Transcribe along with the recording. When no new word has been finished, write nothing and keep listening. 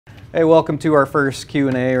Hey, welcome to our first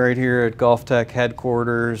Q&A right here at GOLFTEC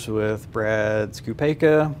headquarters with Brad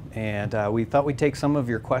Skupaka, and we thought we'd take some of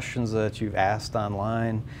your questions that you've asked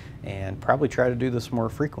online and probably try to do this more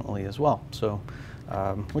frequently as well. So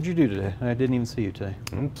what'd you do today? I didn't even see you today.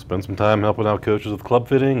 Spend some time helping out coaches with club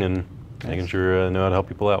fitting and making sure I know how to help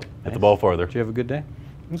people out. Hit the ball farther. Did you have a good day?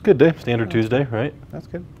 It was a good day. Standard Tuesday, right? That's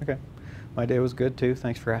good. Okay. My day was good too.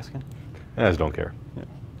 Thanks for asking. I just don't care. Yeah.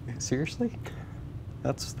 Seriously?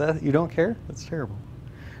 That you don't care? That's terrible.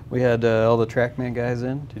 We had all the TrackMan guys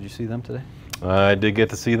in. Did you see them today? I did get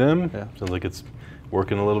to see them. Yeah. Sounds like it's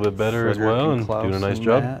working a little bit better as well and doing a nice and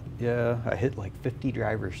job. Matt. Yeah, I hit like 50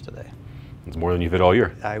 drivers today. It's more than you've hit all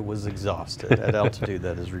year. I was exhausted at altitude.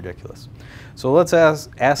 That is ridiculous. So let's ask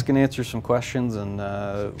and answer some questions, and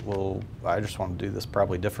I just want to do this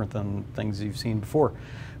probably different than things you've seen before,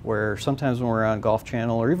 where sometimes when we're on Golf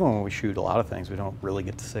Channel or even when we shoot a lot of things, we don't really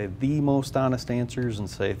get to say the most honest answers and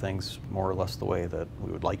say things more or less the way that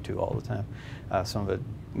we would like to all the time. Some of it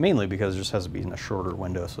mainly because it just has to be in a shorter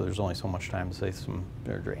window, so there's only so much time to say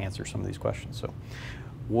or to answer some of these questions. So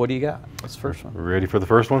what do you got? What's the first one? Ready for the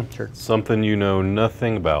first one? Sure. Something you know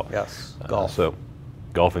nothing about. Yes, golf. So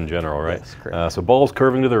golf in general, right? Yes, correct. So ball's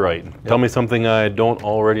curving to the right. Yep. Tell me something I don't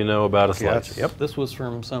already know about a slice. Gotcha. Yep, this was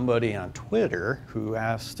from somebody on Twitter who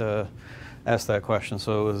asked that question.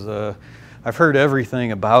 So it was, I've heard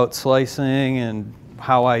everything about slicing and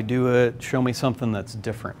how I do it. Show me something that's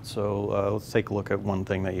different. So let's take a look at one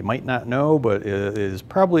thing that you might not know, but it is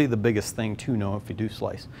probably the biggest thing to know if you do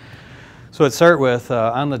slice. So let's start with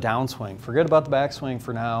on the downswing. Forget about the backswing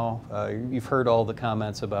for now. You've heard all the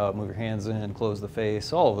comments about move your hands in, close the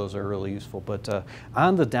face. All of those are really useful. But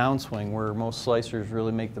on the downswing, where most slicers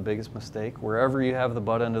really make the biggest mistake, wherever you have the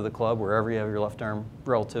butt end of the club, wherever you have your left arm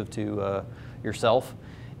relative to yourself,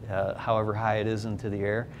 however high it is into the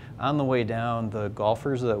air, on the way down, the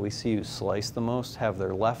golfers that we see who slice the most have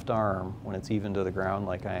their left arm, when it's even to the ground,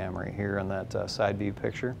 like I am right here on that side view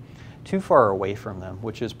picture, too far away from them,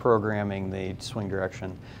 which is programming the swing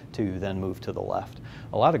direction to then move to the left.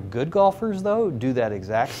 A lot of good golfers, though, do that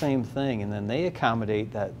exact same thing, and then they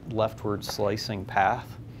accommodate that leftward slicing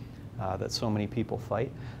path that so many people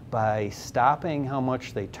fight by stopping how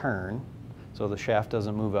much they turn, so the shaft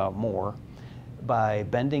doesn't move out more, by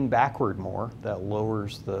bending backward more, that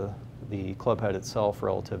lowers the club head itself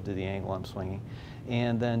relative to the angle I'm swinging,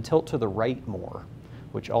 and then tilt to the right more,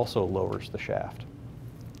 which also lowers the shaft.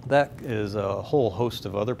 That is a whole host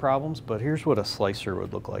of other problems, but here's what a slicer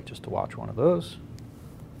would look like just to watch one of those.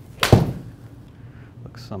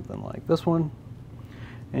 Looks something like this one.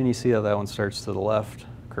 And you see how that one starts to the left,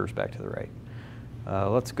 curves back to the right.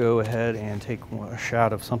 Let's go ahead and take a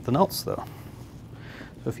shot of something else though.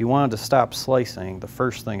 So if you wanted to stop slicing, the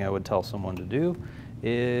first thing I would tell someone to do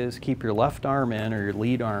is keep your left arm in or your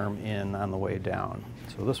lead arm in on the way down.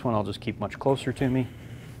 So this one I'll just keep much closer to me.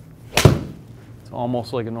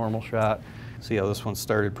 Almost like a normal shot. See how this one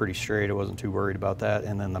started pretty straight. I wasn't too worried about that.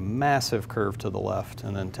 And then the massive curve to the left,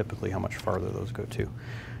 and then typically how much farther those go to.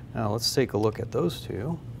 Now let's take a look at those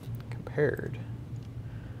two compared.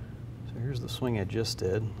 So here's the swing I just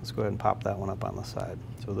did. Let's go ahead and pop that one up on the side.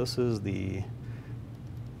 So this is the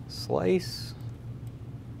slice,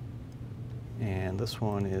 and this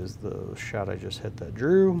one is the shot I just hit that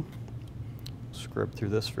drew. Scrub through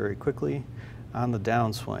this very quickly. On the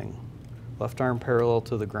downswing, left arm parallel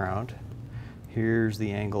to the ground. Here's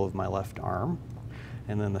the angle of my left arm.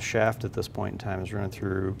 And then the shaft at this point in time is running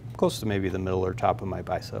through close to maybe the middle or top of my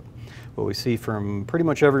bicep. What we see from pretty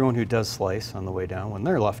much everyone who does slice on the way down, when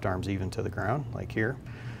their left arm's even to the ground, like here,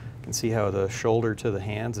 you can see how the shoulder to the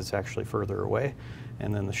hands is actually further away.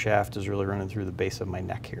 And then the shaft is really running through the base of my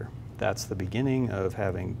neck here. That's the beginning of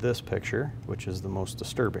having this picture, which is the most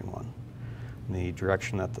disturbing one. The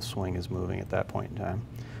direction that the swing is moving at that point in time,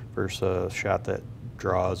 versus a shot that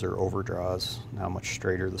draws or overdraws, how much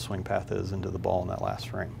straighter the swing path is into the ball in that last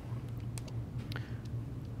frame.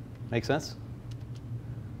 Make sense?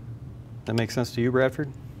 That makes sense to you,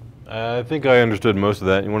 Bradford? I think I understood most of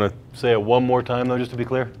that. You want to say it one more time, though, just to be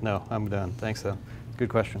clear? No, I'm done. Thanks, though. Good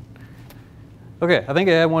question. Okay, I think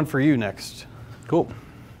I have one for you next. Cool.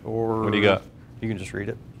 Or what do you got? You can just read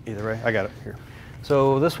it either way. I got it here.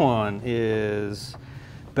 So this one is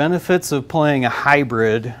benefits of playing a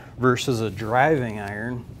hybrid versus a driving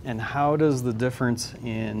iron, and how does the difference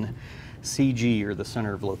in CG, or the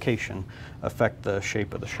center of location, affect the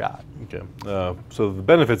shape of the shot? Okay. So the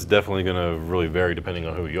benefit's definitely going to really vary depending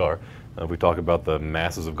on who you are. If we talk about the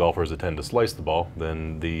masses of golfers that tend to slice the ball,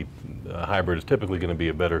 then the hybrid is typically going to be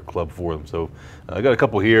a better club for them. So I got a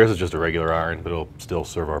couple here. This is just a regular iron, but it'll still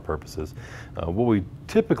serve our purposes. What we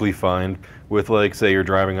typically find with, like, say, your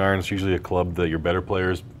driving iron, it's usually a club that your better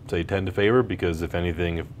players, say, tend to favor, because if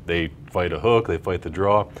anything, if they fight a hook, they fight the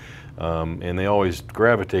draw, and they always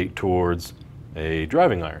gravitate towards a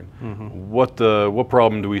driving iron. What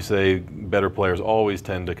problem do we say better players always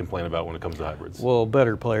tend to complain about when it comes to hybrids? Well,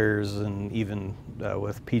 better players, and even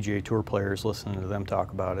with PGA Tour players, listening to them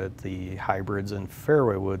talk about it, the hybrids and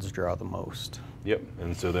fairway woods draw the most. Yep,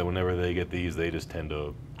 and so that whenever they get these, they just tend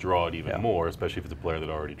to draw it even more, especially if it's a player that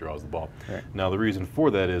already draws the ball. Right. Now, the reason for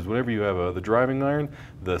that is whenever you have the driving iron,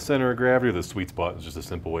 the center of gravity, or the sweet spot, is just a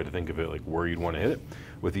simple way to think of it, like where you'd want to hit it.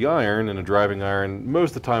 With the iron and a driving iron,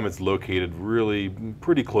 most of the time it's located really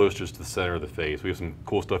pretty close just to the center of the face. We have some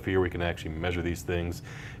cool stuff here. We can actually measure these things,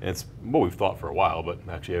 and it's what we've thought for a while, but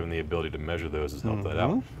actually having the ability to measure those has helped that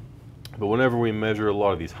out. But whenever we measure a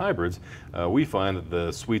lot of these hybrids, we find that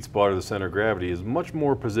the sweet spot or the center of gravity is much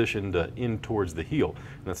more positioned in towards the heel.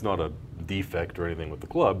 And that's not a defect or anything with the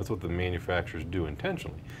club. It's what the manufacturers do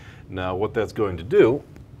intentionally. Now, what that's going to do,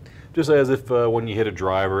 just as if when you hit a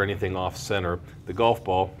drive or anything off center, the golf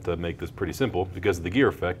ball, to make this pretty simple, because of the gear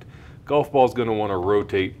effect, golf ball is going to want to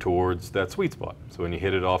rotate towards that sweet spot. So when you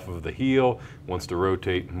hit it off of the heel, it wants to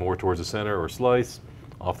rotate more towards the center or slice.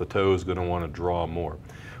 Off the toe is going to want to draw more.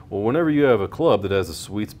 Well, whenever you have a club that has a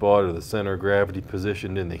sweet spot or the center of gravity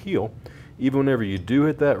positioned in the heel, even whenever you do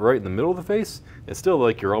hit that right in the middle of the face, it's still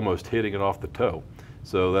like you're almost hitting it off the toe.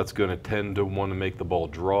 So that's going to tend to want to make the ball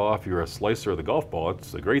draw. If you're a slicer of the golf ball,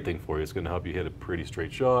 it's a great thing for you. It's going to help you hit a pretty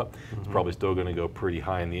straight shot. It's probably still going to go pretty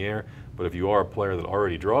high in the air. But if you are a player that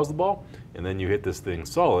already draws the ball, and then you hit this thing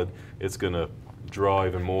solid, it's going to draw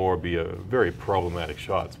even more, be a very problematic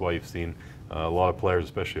shot. That's why you've seen a lot of players,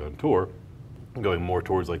 especially on tour, going more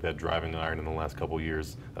towards like that driving iron in the last couple of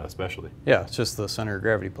years, especially. Yeah, it's just the center of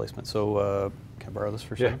gravity placement. So can I borrow this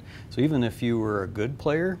for a second? So even if you were a good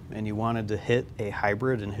player and you wanted to hit a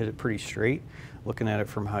hybrid and hit it pretty straight, looking at it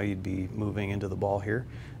from how you'd be moving into the ball here,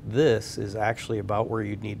 this is actually about where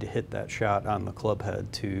you'd need to hit that shot on the club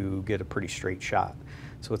head to get a pretty straight shot.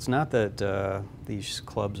 So it's not that these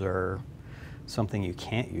clubs are something you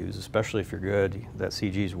can't use, especially if you're good. That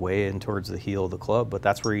CG is way in towards the heel of the club, but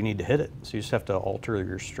that's where you need to hit it. So you just have to alter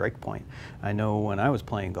your strike point. I know when I was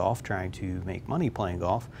playing golf, trying to make money playing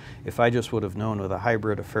golf, if I just would have known with a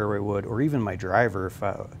hybrid, a fairway wood, or even my driver, if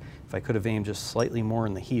I could have aimed just slightly more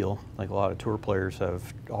in the heel, like a lot of tour players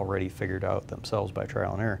have already figured out themselves by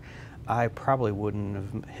trial and error, I probably wouldn't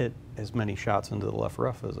have hit as many shots into the left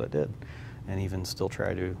rough as I did, and even still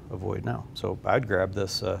try to avoid now. So I'd grab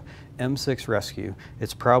this M6 Rescue.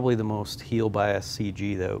 It's probably the most heel bias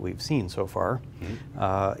CG that we've seen so far.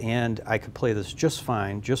 And I could play this just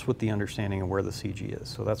fine, just with the understanding of where the CG is.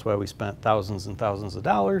 So that's why we spent thousands and thousands of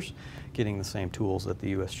dollars getting the same tools that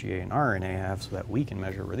the USGA and RNA have so that we can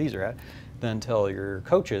measure where these are at, then tell your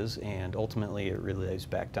coaches, and ultimately it relays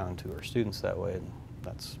back down to our students that way. And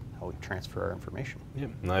that's how we transfer our information. Yeah,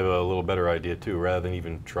 and I have a little better idea too. Rather than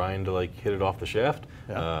even trying to like hit it off the shaft,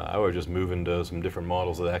 I would just move into some different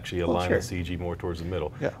models that actually align the CG more towards the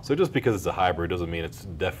middle. So just because it's a hybrid doesn't mean it's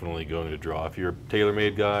definitely going to draw. If you're a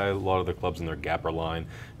TaylorMade guy, a lot of the clubs in their gapper line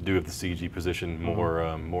do have the CG position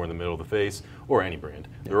more more in the middle of the face, or any brand.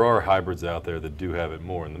 There are hybrids out there that do have it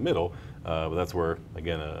more in the middle, but that's where,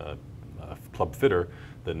 again, a club fitter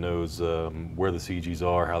that knows where the CGs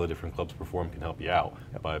are, how the different clubs perform, can help you out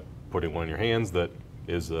by putting one in your hands that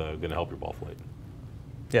is going to help your ball flight.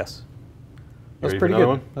 Yes. That was pretty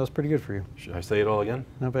good. That was pretty good for you. Should I say it all again?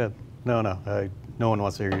 Not bad. No, no one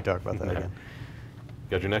wants to hear you talk about that again.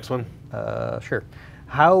 Got your next one? Sure.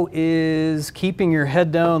 How is keeping your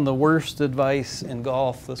head down the worst advice in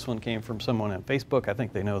golf? This one came from someone on Facebook. I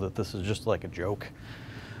think they know that this is just like a joke.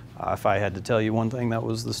 If I had to tell you one thing that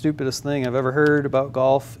was the stupidest thing I've ever heard about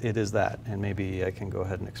golf, it is that. And maybe I can go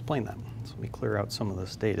ahead and explain that. So let me clear out some of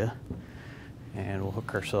this data, and we'll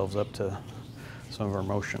hook ourselves up to some of our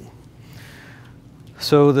motion.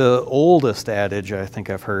 So the oldest adage I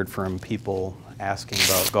think I've heard from people asking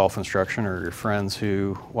about golf instruction, or your friends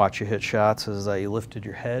who watch you hit shots, is that you lifted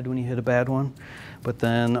your head when you hit a bad one, but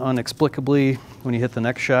then inexplicably when you hit the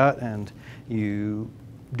next shot and you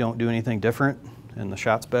don't do anything different and the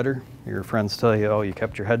shot's better, your friends tell you, oh, you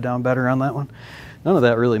kept your head down better on that one. None of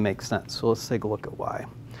that really makes sense. So let's take a look at why.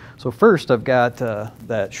 So first, I've got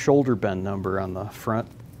that shoulder bend number on the front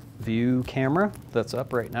view camera that's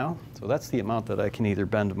up right now. So that's the amount that I can either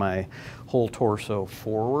bend my whole torso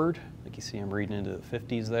forward, like you see I'm reading into the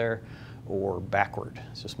 50s there, or backward.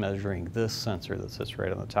 It's just measuring this sensor that sits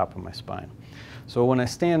right on the top of my spine. So when I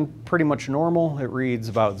stand pretty much normal, it reads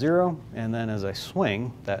about 0, and then as I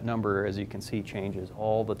swing, that number, as you can see, changes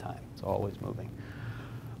all the time. It's always moving.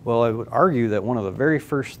 Well, I would argue that one of the very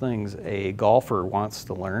first things a golfer wants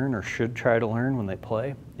to learn, or should try to learn when they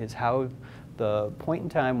play, is how the point in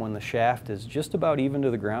time when the shaft is just about even to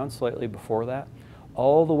the ground, slightly before that,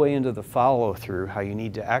 all the way into the follow-through, how you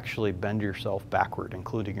need to actually bend yourself backward,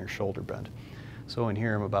 including your shoulder bend. So in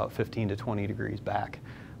here, I'm about 15 to 20 degrees back,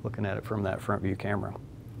 looking at it from that front view camera.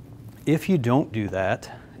 If you don't do that,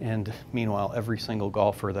 and meanwhile, every single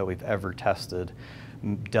golfer that we've ever tested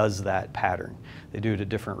does that pattern. They do it at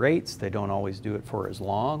different rates. They don't always do it for as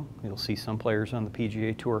long. You'll see some players on the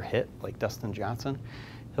PGA Tour hit, like Dustin Johnson.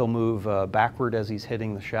 He'll move backward as he's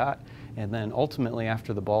hitting the shot, and then ultimately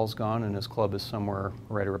after the ball's gone and his club is somewhere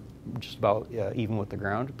right or just about even with the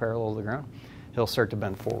ground, parallel to the ground, he'll start to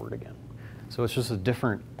bend forward again. So it's just a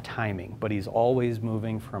different timing, but he's always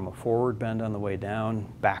moving from a forward bend on the way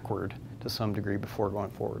down, backward to some degree before going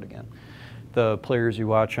forward again. The players you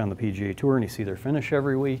watch on the PGA Tour and you see their finish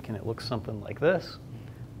every week and it looks something like this,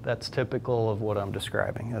 that's typical of what I'm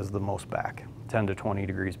describing as the most back, 10 to 20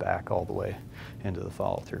 degrees back all the way into the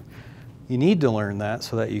follow-through. You need to learn that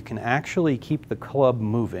so that you can actually keep the club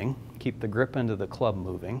moving, keep the grip end of the club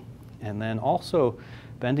moving, and then also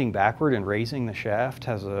bending backward and raising the shaft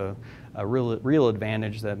has a real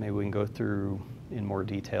advantage that maybe we can go through in more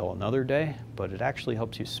detail another day, but it actually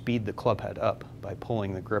helps you speed the club head up by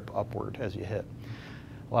pulling the grip upward as you hit.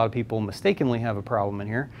 A lot of people mistakenly have a problem in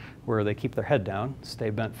here where they keep their head down, stay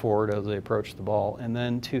bent forward as they approach the ball, and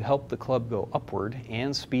then to help the club go upward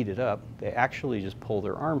and speed it up, they actually just pull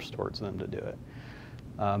their arms towards them to do it.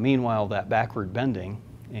 Meanwhile, that backward bending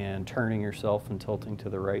and turning yourself and tilting to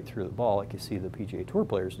the right through the ball, like you see the PGA Tour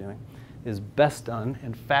players doing, is best done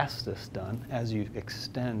and fastest done as you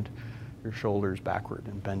extend your shoulders backward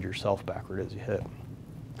and bend yourself backward as you hit.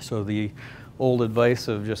 So the old advice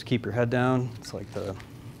of just keep your head down,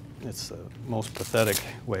 it's the most pathetic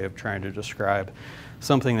way of trying to describe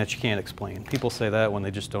something that you can't explain. People say that when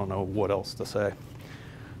they just don't know what else to say.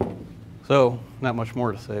 So not much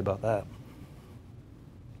more to say about that.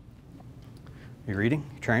 You reading?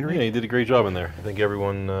 You trying to read? Yeah, you did a great job in there. I think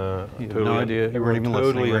everyone no idea. You weren't even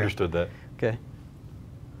listening, totally right? understood that. Okay.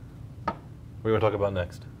 What do you want to talk about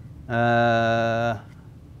next?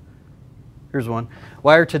 Here's one.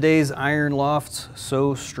 Why are today's iron lofts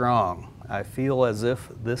so strong? I feel as if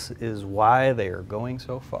this is why they are going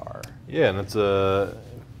so far. Yeah, and it's a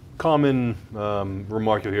common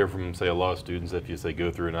remark you'll hear from, say, a lot of students if you say go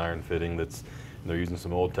through an iron fitting that's they're using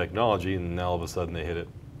some old technology and now all of a sudden they hit it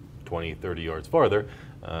 20, 30 yards farther.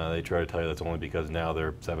 They try to tell you that's only because now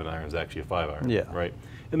their 7 iron is actually a 5 iron. Yeah. Right.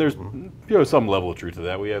 And there's some level of truth to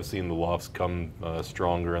that. We have seen the lofts come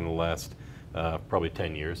stronger in the last probably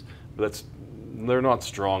 10 years, but they're not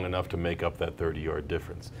strong enough to make up that 30-yard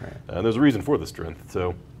difference. Right. And there's a reason for the strength.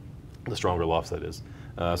 So the stronger lofts, that is.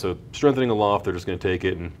 So strengthening a loft, they're just going to take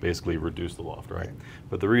it and basically reduce the loft, right?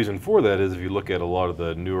 But the reason for that is if you look at a lot of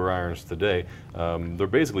the newer irons today, they're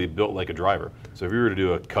basically built like a driver. So if you were to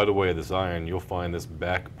do a cutaway of this iron, you'll find this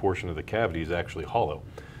back portion of the cavity is actually hollow.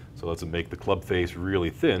 So lets it make the club face really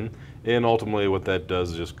thin, and ultimately what that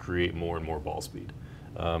does is just create more and more ball speed.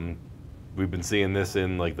 We've been seeing this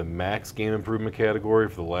in like the max game improvement category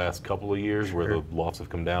for the last couple of years, where the lofts have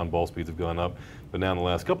come down, ball speeds have gone up. But now in the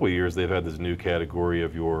last couple of years, they've had this new category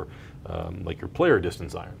of your like your player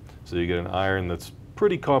distance iron. So you get an iron that's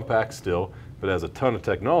pretty compact still, but has a ton of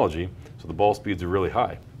technology, so the ball speeds are really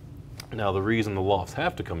high. Now the reason the lofts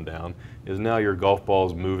have to come down is now your golf ball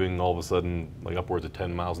is moving all of a sudden like upwards of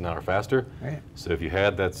 10 miles an hour faster. Right. So if you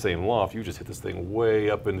had that same loft, you just hit this thing way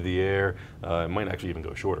up into the air. It might actually even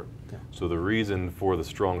go shorter. Yeah. So the reason for the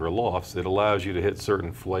stronger lofts, it allows you to hit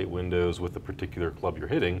certain flight windows with the particular club you're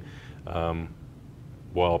hitting,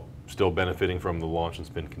 while still benefiting from the launch and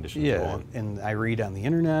spin conditions. Yeah, and I read on the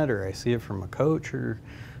internet or I see it from a coach or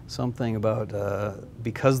something about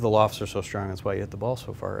because the lofts are so strong, that's why you hit the ball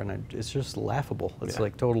so far, and it's just laughable. It's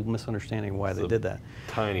like total misunderstanding why they did that.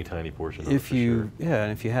 Tiny portion. Of If you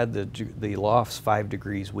and if you had the lofts 5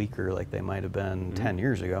 degrees weaker, like they might have been 10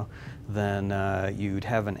 years ago, then you'd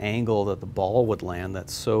have an angle that the ball would land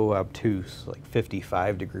that's so obtuse, like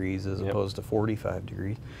 55 degrees as opposed to 45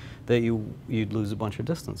 degrees, that you'd lose a bunch of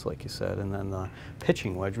distance, like you said, and then the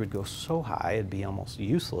pitching wedge would go so high it'd be almost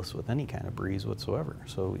useless with any kind of breeze whatsoever.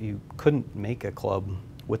 So you couldn't make a club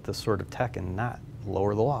with this sort of tech and not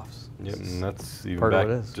lower the lofts. Yep, and that's even part back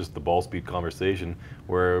of it is. Just the ball speed conversation,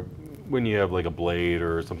 where when you have like a blade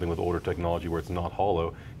or something with older technology where it's not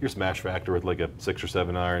hollow, your smash factor with like a 6 or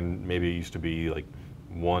 7 iron, maybe it used to be like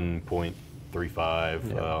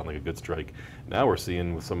 1.35 on like a good strike. Now we're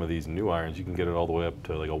seeing with some of these new irons, you can get it all the way up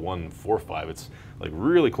to like a 1.45. It's like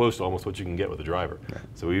really close to almost what you can get with a driver. Right.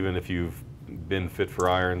 So even if you've been fit for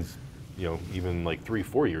irons, you know, even like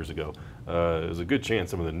 3-4 years ago, there's a good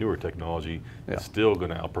chance some of the newer technology is still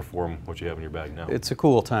going to outperform what you have in your bag now. It's a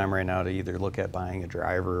cool time right now to either look at buying a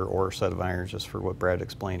driver or a set of irons, just for what Brad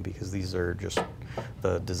explained, because these are just,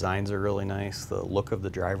 the designs are really nice, the look of the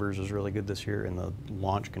drivers is really good this year, and the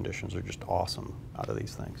launch conditions are just awesome out of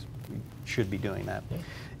these things. You should be doing that. Yeah.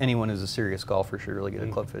 Anyone who's a serious golfer should really get a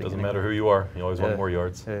club fitting. Doesn't matter who you are, you always want more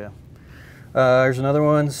yards. There's another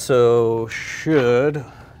one. So should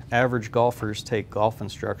average golfers take golf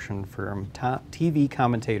instruction from TV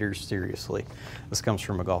commentators seriously? This comes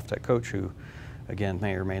from a GOLFTEC coach who, again,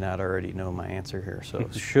 may or may not already know my answer here. So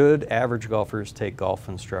should average golfers take golf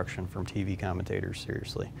instruction from TV commentators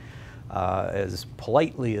seriously? As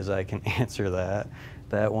politely as I can answer that,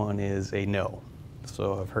 that one is a no.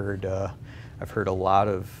 So I've heard a lot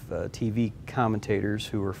of TV commentators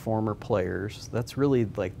who are former players. That's really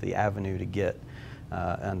like the avenue to get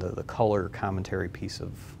and the color commentary piece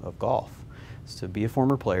of golf. Is to be a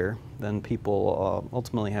former player, then people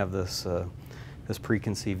ultimately have this this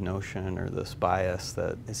preconceived notion or this bias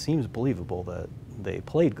that it seems believable that they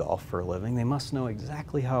played golf for a living. They must know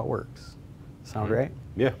exactly how it works. Sound right?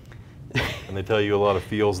 Yeah. And they tell you a lot of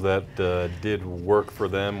feels that did work for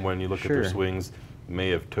them when you look at their swings may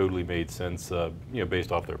have totally made sense, you know,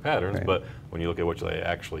 based off their patterns. But when you look at what they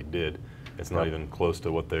actually did, it's not even close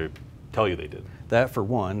to what they tell you they did. That for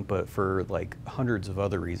one, but for like hundreds of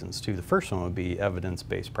other reasons too. The first one would be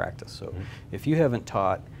evidence-based practice. So if you haven't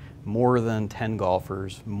taught more than 10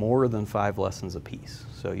 golfers more than 5 lessons apiece,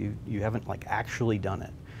 so you haven't like actually done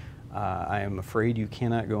it, I am afraid you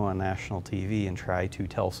cannot go on national TV and try to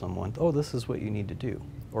tell someone, oh, this is what you need to do,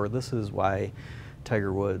 or this is why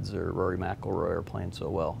Tiger Woods or Rory McIlroy are playing so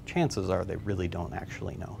well. Chances are they really don't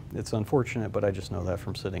actually know. It's unfortunate, but I just know that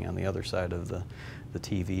from sitting on the other side of the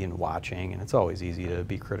TV and watching, and it's always easy to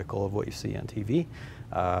be critical of what you see on TV.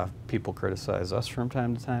 People criticize us from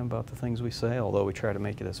time to time about the things we say, although we try to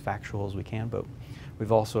make it as factual as we can, but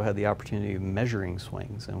we've also had the opportunity of measuring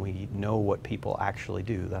swings, and we know what people actually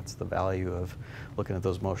do. That's the value of looking at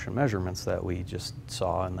those motion measurements that we just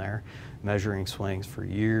saw in there. Measuring swings for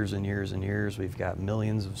years and years and years. We've got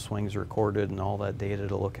millions of swings recorded and all that data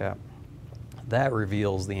to look at. That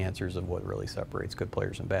reveals the answers of what really separates good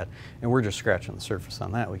players and bad. And we're just scratching the surface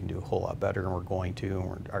on that. We can do a whole lot better, and we're going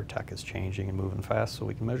to, and our tech is changing and moving fast, so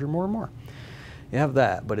we can measure more and more. You have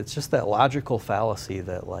that, but it's just that logical fallacy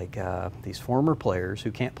that like these former players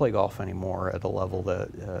who can't play golf anymore at a level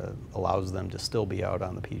that allows them to still be out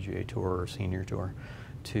on the PGA Tour or Senior Tour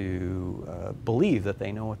to believe that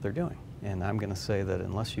they know what they're doing. And I'm going to say that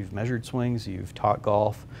unless you've measured swings, you've taught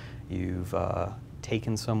golf, you've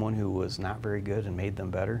taken someone who was not very good and made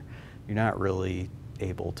them better, you're not really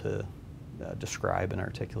able to describe and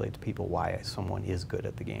articulate to people why someone is good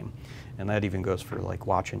at the game. And that even goes for like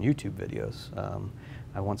watching YouTube videos.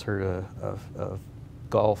 I once heard a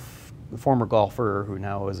former golfer who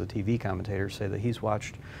now is a TV commentator say that he's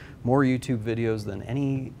watched more YouTube videos than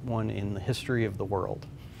anyone in the history of the world.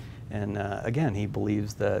 And again, he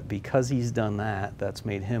believes that because he's done that, that's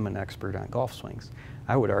made him an expert on golf swings.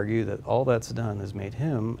 I would argue that all that's done is made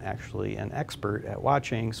him actually an expert at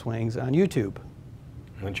watching swings on YouTube.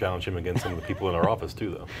 And challenge him against some of the people in our office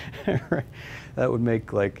too, though. Right. That would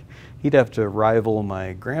make, like, he'd have to rival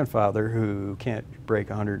my grandfather who can't break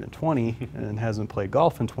 120 and hasn't played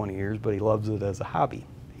golf in 20 years, but he loves it as a hobby.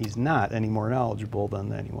 He's not any more knowledgeable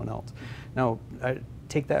than anyone else. Now, I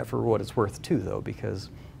take that for what it's worth too, though, because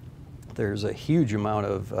there's a huge amount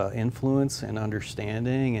of influence and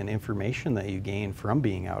understanding and information that you gain from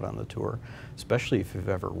being out on the tour, especially if you've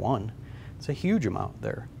ever won. It's a huge amount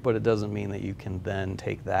there, but it doesn't mean that you can then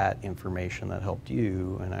take that information that helped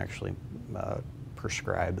you and actually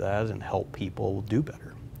prescribe that and help people do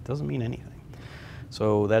better. It doesn't mean anything.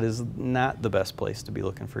 So that is not the best place to be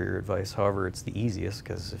looking for your advice. However, it's the easiest,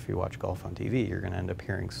 because if you watch golf on TV, you're going to end up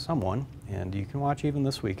hearing someone, and you can watch even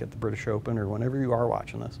this week at the British Open or whenever you are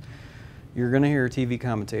watching this, you're going to hear a TV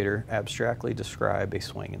commentator abstractly describe a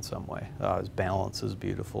swing in some way. His balance is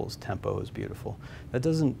beautiful, his tempo is beautiful.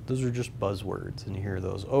 Those are just buzzwords, and you hear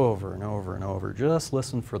those over and over and over. Just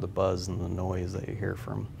listen for the buzz and the noise that you hear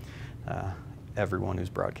from everyone who's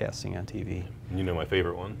broadcasting on TV. You know my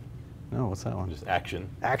favorite one? No, what's that one? Just action.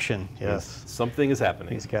 Action, yes. Something is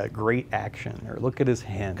happening. He's got great action, or look at his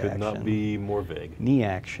hand action. Could not be more vague. Knee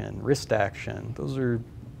action, wrist action. Those are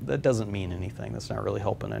that doesn't mean anything. That's not really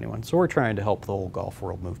helping anyone. So we're trying to help the whole golf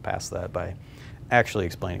world move past that by actually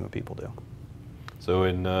explaining what people do.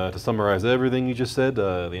 So to summarize everything you just said,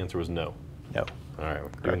 the answer was no. No. All right,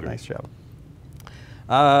 Correct. doing great. Nice job.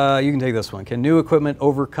 You can take this one. Can new equipment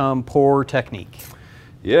overcome poor technique?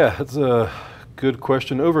 Yeah, that's a good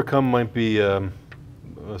question. Overcome might be a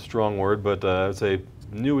strong word, but I would say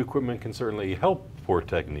new equipment can certainly help poor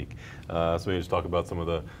technique. So maybe just talk about some of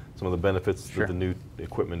the benefits Sure. that the new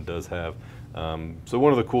equipment does have. So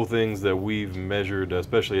one of the cool things that we've measured,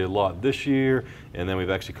 especially a lot this year, and then we've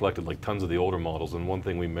actually collected like tons of the older models, and one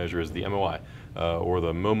thing we measure is the MOI, or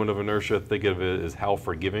the moment of inertia. Think of it as how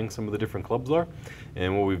forgiving some of the different clubs are.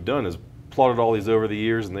 And what we've done is plotted all these over the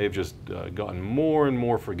years, and they've just gotten more and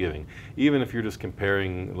more forgiving. Even if you're just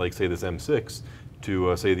comparing, like say this M6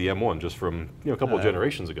 to say the M1 just from a couple of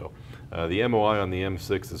generations ago. The MOI on the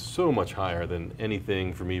M6 is so much higher than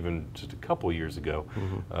anything from even just a couple years ago.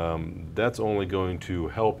 That's only going to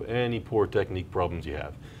help any poor technique problems you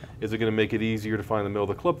have. Is it going to make it easier to find the middle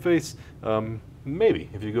of the club face? Maybe.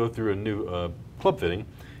 If you go through a new club fitting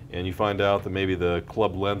and you find out that maybe the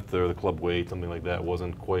club length or the club weight, something like that,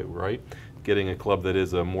 wasn't quite right, getting a club that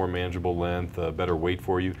is a more manageable length, a better weight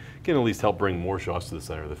for you, can at least help bring more shots to the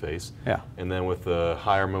center of the face. Yeah. And then with the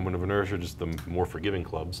higher moment of inertia, just the more forgiving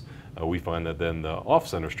clubs, we find that then the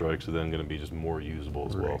off-center strikes are then going to be just more usable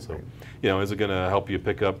as well. So, is it going to help you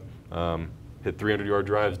pick up, hit 300-yard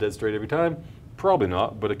drives dead straight every time? Probably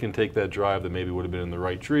not, but it can take that drive that maybe would have been in the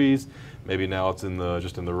right trees. Maybe now it's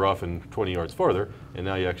just in the rough and 20 yards farther, and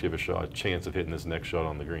now you actually have a chance of hitting this next shot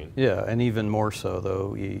on the green. Yeah, and even more so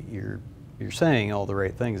though, you're saying all the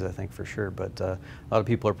right things, I think, for sure, but a lot of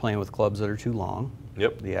people are playing with clubs that are too long.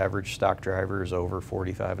 Yep. The average stock driver is over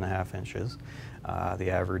 45.5 inches. The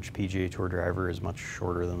average PGA Tour driver is much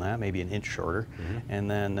shorter than that, maybe an inch shorter. And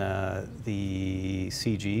then the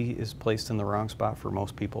CG is placed in the wrong spot for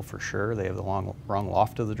most people for sure. They have the wrong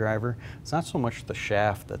loft of the driver. It's not so much the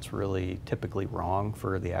shaft that's really typically wrong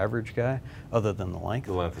for the average guy, other than the length.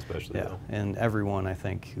 The length especially. Yeah, and everyone I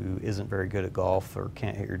think who isn't very good at golf or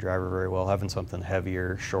can't hit your driver very well, having something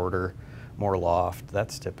heavier, shorter, more loft,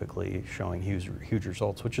 that's typically showing huge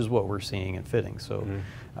results, which is what we're seeing in fitting. So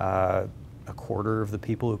a quarter of the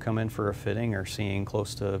people who come in for a fitting are seeing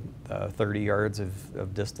close to 30 yards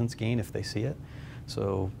of distance gain if they see it.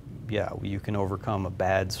 So yeah, you can overcome a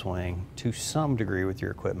bad swing to some degree with your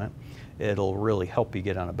equipment. It'll really help you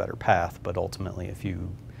get on a better path, but ultimately if you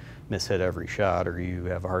miss-hit every shot or you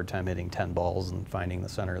have a hard time hitting 10 balls and finding the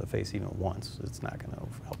center of the face even once, it's not going to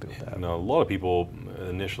help you with that. No, a lot of people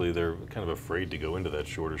initially they're kind of afraid to go into that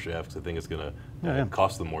shorter shaft because they think it's going to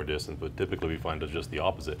cost them more distance, but typically we find it's just the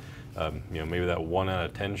opposite. Maybe that 1 out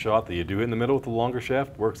of 10 shot that you do hit in the middle with the longer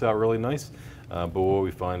shaft works out really nice. But what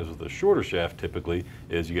we find is with the shorter shaft typically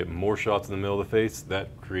is you get more shots in the middle of the face. That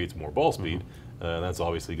creates more ball speed. And that's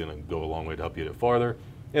obviously going to go a long way to help you hit it farther.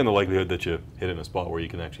 And the likelihood that you hit it in a spot where you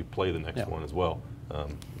can actually play the next one as well.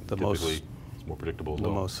 Typically, it's more predictable as well.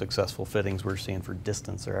 The most successful fittings we're seeing for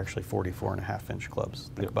distance are actually 44.5-inch clubs.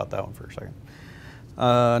 Think about that one for a second.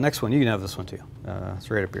 Next one, you can have this one too. It's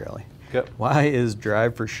right up your alley. Yep. Why is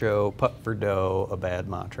drive for show, putt for dough a bad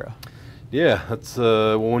mantra? Yeah, that's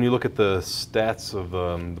when you look at the stats of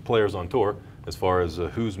the players on tour, as far as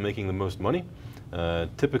who's making the most money,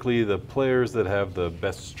 typically the players that have the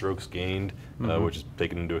best strokes gained, which is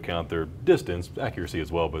taking into account their distance, accuracy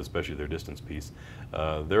as well, but especially their distance piece,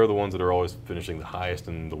 they're the ones that are always finishing the highest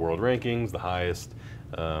in the world rankings, the highest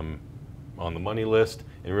on the money list,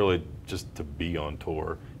 and really just to be on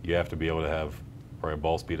tour, you have to be able to have probably a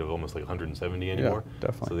ball speed of almost like 170 anymore. Yeah,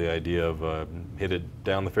 definitely. So the idea of hit it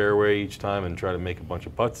down the fairway each time and try to make a bunch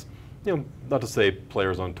of putts, not to say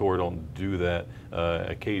players on tour don't do that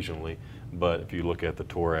occasionally, but if you look at the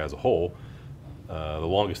tour as a whole, the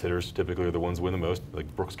longest hitters typically are the ones who win the most.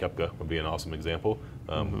 Like Brooks Koepka would be an awesome example.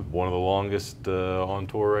 One of the longest on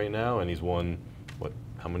tour right now, and he's won,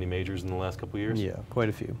 how many majors in the last couple of years? Yeah, quite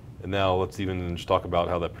a few. And now let's even just talk about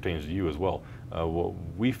how that pertains to you as well. What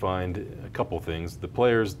we find, a couple things, the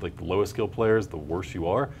players, like the lowest skill players, the worse you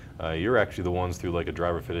are, you're actually the ones through like a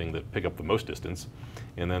driver fitting that pick up the most distance.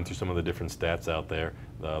 And then through some of the different stats out there,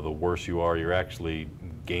 the worse you are, you're actually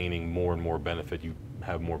gaining more and more benefit. You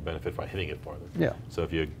have more benefit by hitting it farther. Yeah. So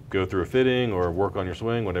if you go through a fitting or work on your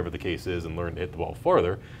swing, whatever the case is, and learn to hit the ball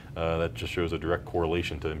farther, that just shows a direct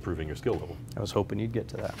correlation to improving your skill level. I was hoping you'd get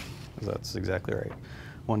to that, because that's exactly right.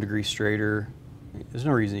 1 degree straighter, there's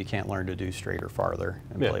no reason you can't learn to do straight or farther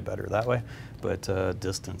and play better that way. But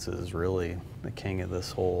distance is really the king of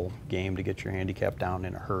this whole game to get your handicap down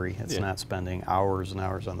in a hurry. It's not spending hours and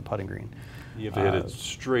hours on the putting green. You have to hit it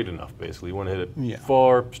straight enough, basically. You want to hit it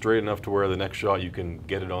far, straight enough to where the next shot you can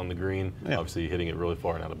get it on the green. Obviously, hitting it really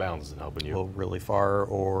far and out of bounds isn't helping you. Well, really far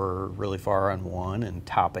or really far on one and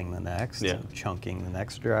topping the next, and chunking the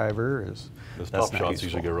next driver is those top shots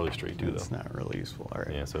usually go really straight too, though. It's not really useful. All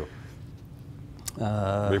right. Yeah. So,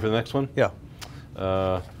 ready for the next one?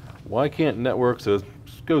 Yeah. Why can't networks? So it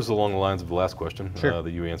goes along the lines of the last question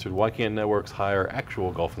that you answered. Why can't networks hire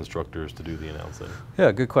actual golf instructors to do the announcing?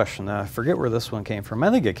 Yeah, good question. I forget where this one came from.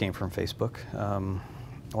 I think it came from Facebook.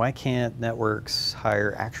 Why can't networks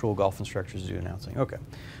hire actual golf instructors to do announcing? Okay,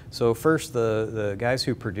 so first, the guys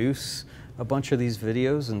who produce a bunch of these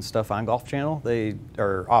videos and stuff on Golf Channel, they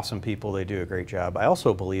are awesome people. They do a great job. I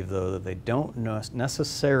also believe, though, that they don't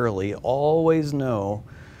necessarily always know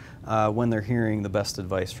when they're hearing the best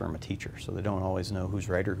advice from a teacher. So they don't always know who's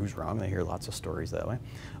right or who's wrong. They hear lots of stories that way.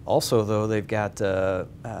 Also, though, they've got,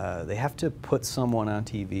 they have to put someone on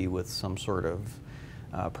TV with some sort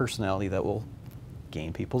of personality that will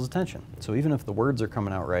gain people's attention. So even if the words are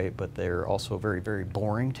coming out right, but they're also very, very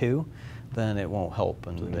boring too, then it won't help,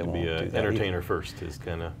 and they won't do that. Entertainer either. First is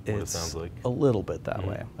kind of what it sounds like. A little bit that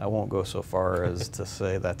way. I won't go so far as to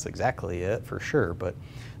say that's exactly it for sure, but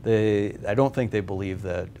I don't think they believe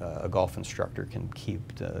that a golf instructor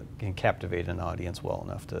can captivate an audience well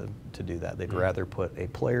enough to do that. They'd rather put a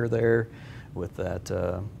player there with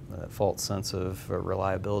that false sense of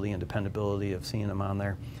reliability and dependability of seeing them on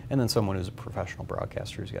there, and then someone who's a professional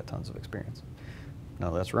broadcaster who's got tons of experience.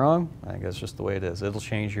 No, that's wrong. I think that's just the way it is. It'll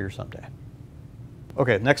change here someday.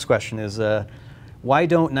 Okay, next question is, why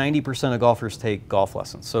don't 90% of golfers take golf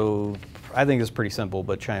lessons? So I think it's pretty simple,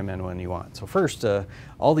 but chime in when you want. So first,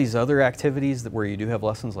 all these other activities where you do have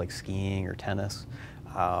lessons like skiing or tennis,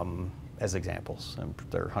 as examples, and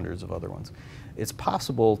there are hundreds of other ones. It's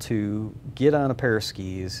possible to get on a pair of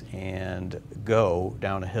skis and go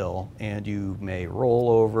down a hill, and you may roll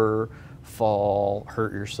over, fall,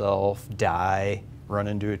 hurt yourself, die, run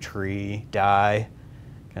into a tree, die.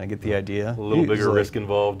 Kind of get the idea? A little bigger risk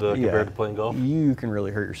involved compared to playing golf? You can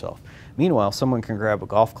really hurt yourself. Meanwhile, someone can grab a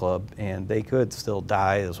golf club and they could still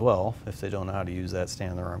die as well if they don't know how to use that,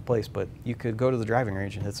 stand in the wrong place. But you could go to the driving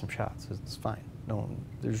range and hit some shots. It's fine.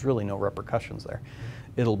 There's really no repercussions there.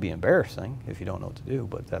 It'll be embarrassing if you don't know what to do,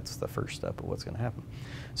 but that's the first step of what's going to happen.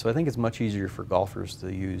 So I think it's much easier for golfers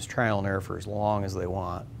to use trial and error for as long as they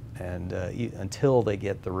want, and until they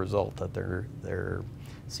get the result that they're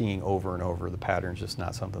seeing over and over. The pattern's just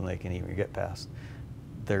not something they can even get past.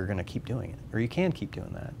 They're going to keep doing it, or you can keep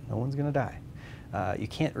doing that. No one's going to die. You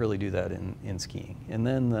can't really do that in skiing. And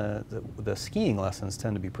then the skiing lessons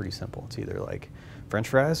tend to be pretty simple. It's either like French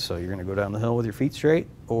fries, so you're going to go down the hill with your feet straight,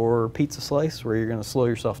 or pizza slice, where you're going to slow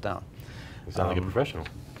yourself down. You sound like a professional.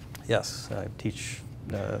 Yes, I teach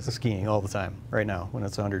skiing all the time right now when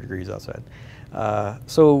it's 100 degrees outside.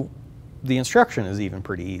 So the instruction is even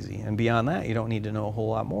pretty easy, and beyond that you don't need to know a whole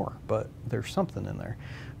lot more, but there's something in there.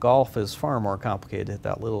 Golf is far more complicated. To hit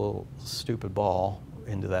that little stupid ball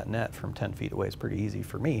into that net from 10 feet away is pretty easy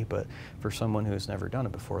for me, but for someone who's never done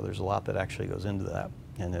it before, there's a lot that actually goes into that,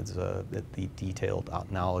 and it's the detailed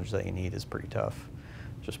knowledge that you need is pretty tough.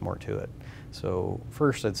 Just more to it. So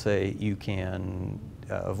first, I'd say you can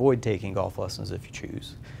avoid taking golf lessons if you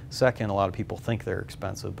choose. Second, a lot of people think they're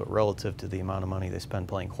expensive, but relative to the amount of money they spend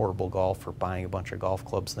playing horrible golf or buying a bunch of golf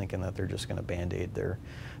clubs thinking that they're just going to band-aid their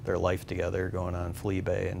life together, going on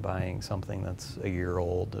Fleabay and buying something that's a year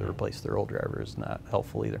old to replace their old driver is not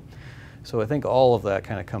helpful either. So I think all of that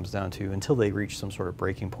kind of comes down to, until they reach some sort of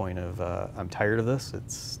breaking point of, I'm tired of this,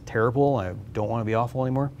 it's terrible, I don't want to be awful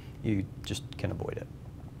anymore, you just can avoid it.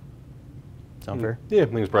 Sound fair? Yeah, I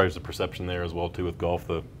think it's probably just a perception there as well too with golf.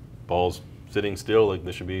 The ball's sitting still, like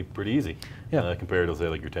this should be pretty easy. Yeah. Compared to say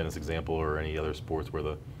like your tennis example or any other sports where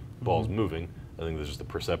the ball's moving. I think there's just a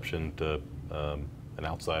perception to an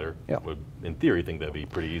outsider would, in theory, think that'd be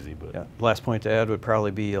pretty easy. But last point to add would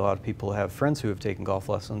probably be a lot of people have friends who have taken golf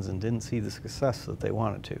lessons and didn't see the success that they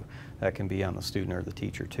wanted to. That can be on the student or the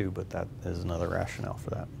teacher too, but that is another rationale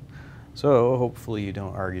for that. So hopefully you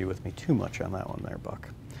don't argue with me too much on that one there, Buck.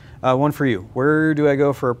 One for you. Where do I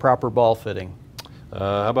go for a proper ball fitting?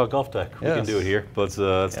 How about GOLFTEC? We can do it here. Let's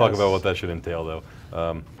talk about what that should entail, though.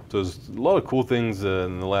 So there's a lot of cool things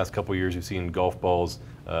in the last couple of years. You've seen golf balls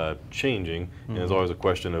changing, and there's always a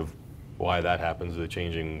question of why that happens. Is it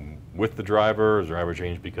changing with the driver? Is the driver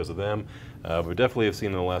changed because of them? We definitely have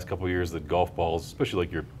seen in the last couple of years that golf balls, especially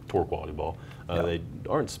like your tour quality ball, they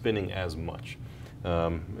aren't spinning as much.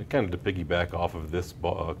 Kind of to piggyback off of this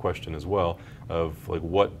question as well, of like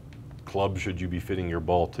what club should you be fitting your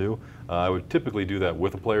ball to? I would typically do that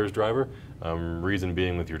with a player's driver. Reason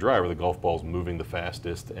being, with your driver, the golf ball's moving the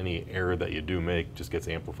fastest. Any error that you do make just gets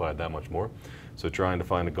amplified that much more. So trying to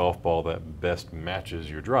find a golf ball that best matches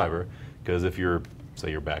your driver, because if you're, say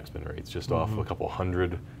your backspin rate's just off a couple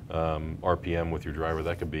hundred RPM with your driver,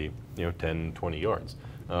 that could be 10, 20 yards.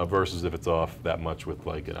 Versus if it's off that much with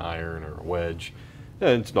like an iron or a wedge,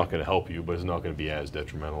 it's not going to help you, but it's not going to be as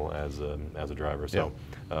detrimental as a driver. So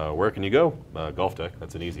where can you go? GOLFTEC,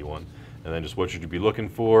 that's an easy one. And then just what should you be looking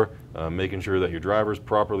for, making sure that your driver's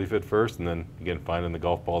properly fit first, and then again finding the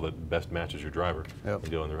golf ball that best matches your driver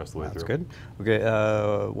and going the rest of the way through. That's good.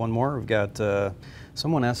 Okay, one more. We've got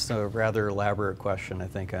someone asked a rather elaborate question, I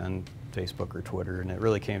think, on Facebook or Twitter, and it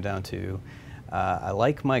really came down to, I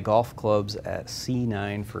like my golf clubs at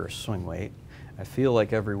C9 for a swing weight. I feel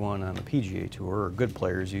like everyone on the PGA Tour or good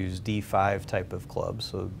players use D5 type of clubs.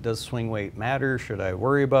 So does swing weight matter? Should I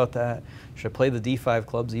worry about that? Should I play the D5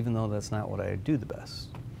 clubs even though that's not what I do the best?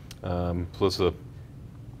 So it's a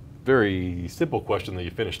very simple question that you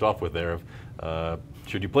finished off with there.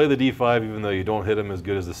 Should you play the D5 even though you don't hit them as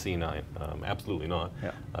good as the C9? Absolutely not.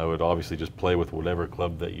 Yeah. I would obviously just play with whatever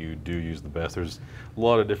club that you do use the best. There's a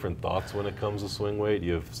lot of different thoughts when it comes to swing weight.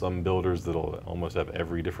 You have some builders that'll almost have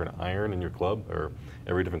every different iron in your club, or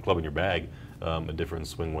every different club in your bag, a different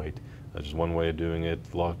swing weight. That's just one way of doing it.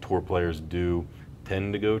 A lot of tour players do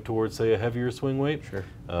tend to go towards, say, a heavier swing weight. Sure.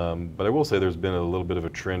 But I will say there's been a little bit of a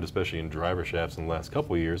trend, especially in driver shafts in the last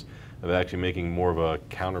couple of years, of actually making more of a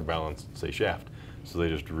counterbalanced, say, shaft. So they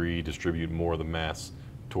just redistribute more of the mass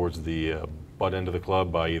towards the butt end of the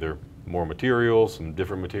club by either more materials, some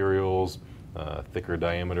different materials, thicker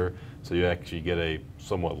diameter. So you actually get a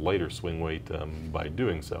somewhat lighter swing weight by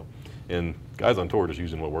doing so. And guys on tour are just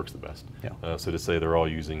using what works the best. Yeah. So to say they're all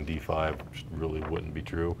using D5 really wouldn't be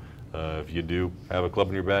true. If you do have a club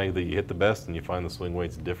in your bag that you hit the best and you find the swing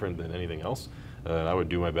weight's different than anything else, I would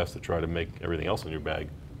do my best to try to make everything else in your bag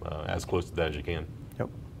as close to that as you can. Yep,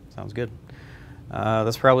 sounds good.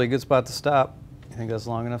 That's probably a good spot to stop. You think that's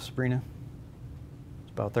long enough, Sabrina?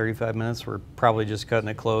 It's about 35 minutes. We're probably just cutting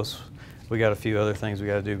it close. We got a few other things we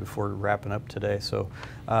got to do before wrapping up today. So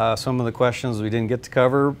some of the questions we didn't get to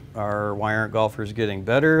cover are, why aren't golfers getting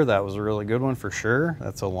better? That was a really good one for sure.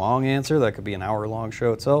 That's a long answer. That could be an hour-long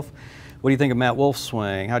show itself. What do you think of Matt Wolf's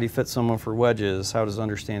swing? How do you fit someone for wedges? How does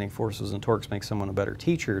understanding forces and torques make someone a better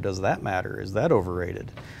teacher? Does that matter? Is that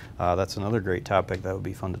overrated? That's another great topic that would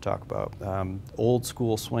be fun to talk about. Old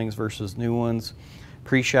school swings versus new ones.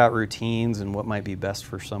 Pre-shot routines and what might be best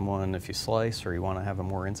for someone if you slice or you want to have a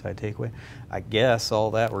more inside takeaway. I guess all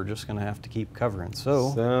that we're just going to have to keep covering.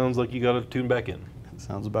 So sounds like you got to tune back in.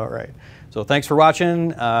 Sounds about right. So thanks for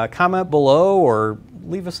watching. Comment below or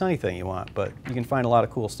leave us anything you want. But you can find a lot of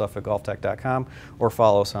cool stuff at golftec.com or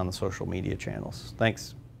follow us on the social media channels.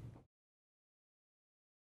 Thanks.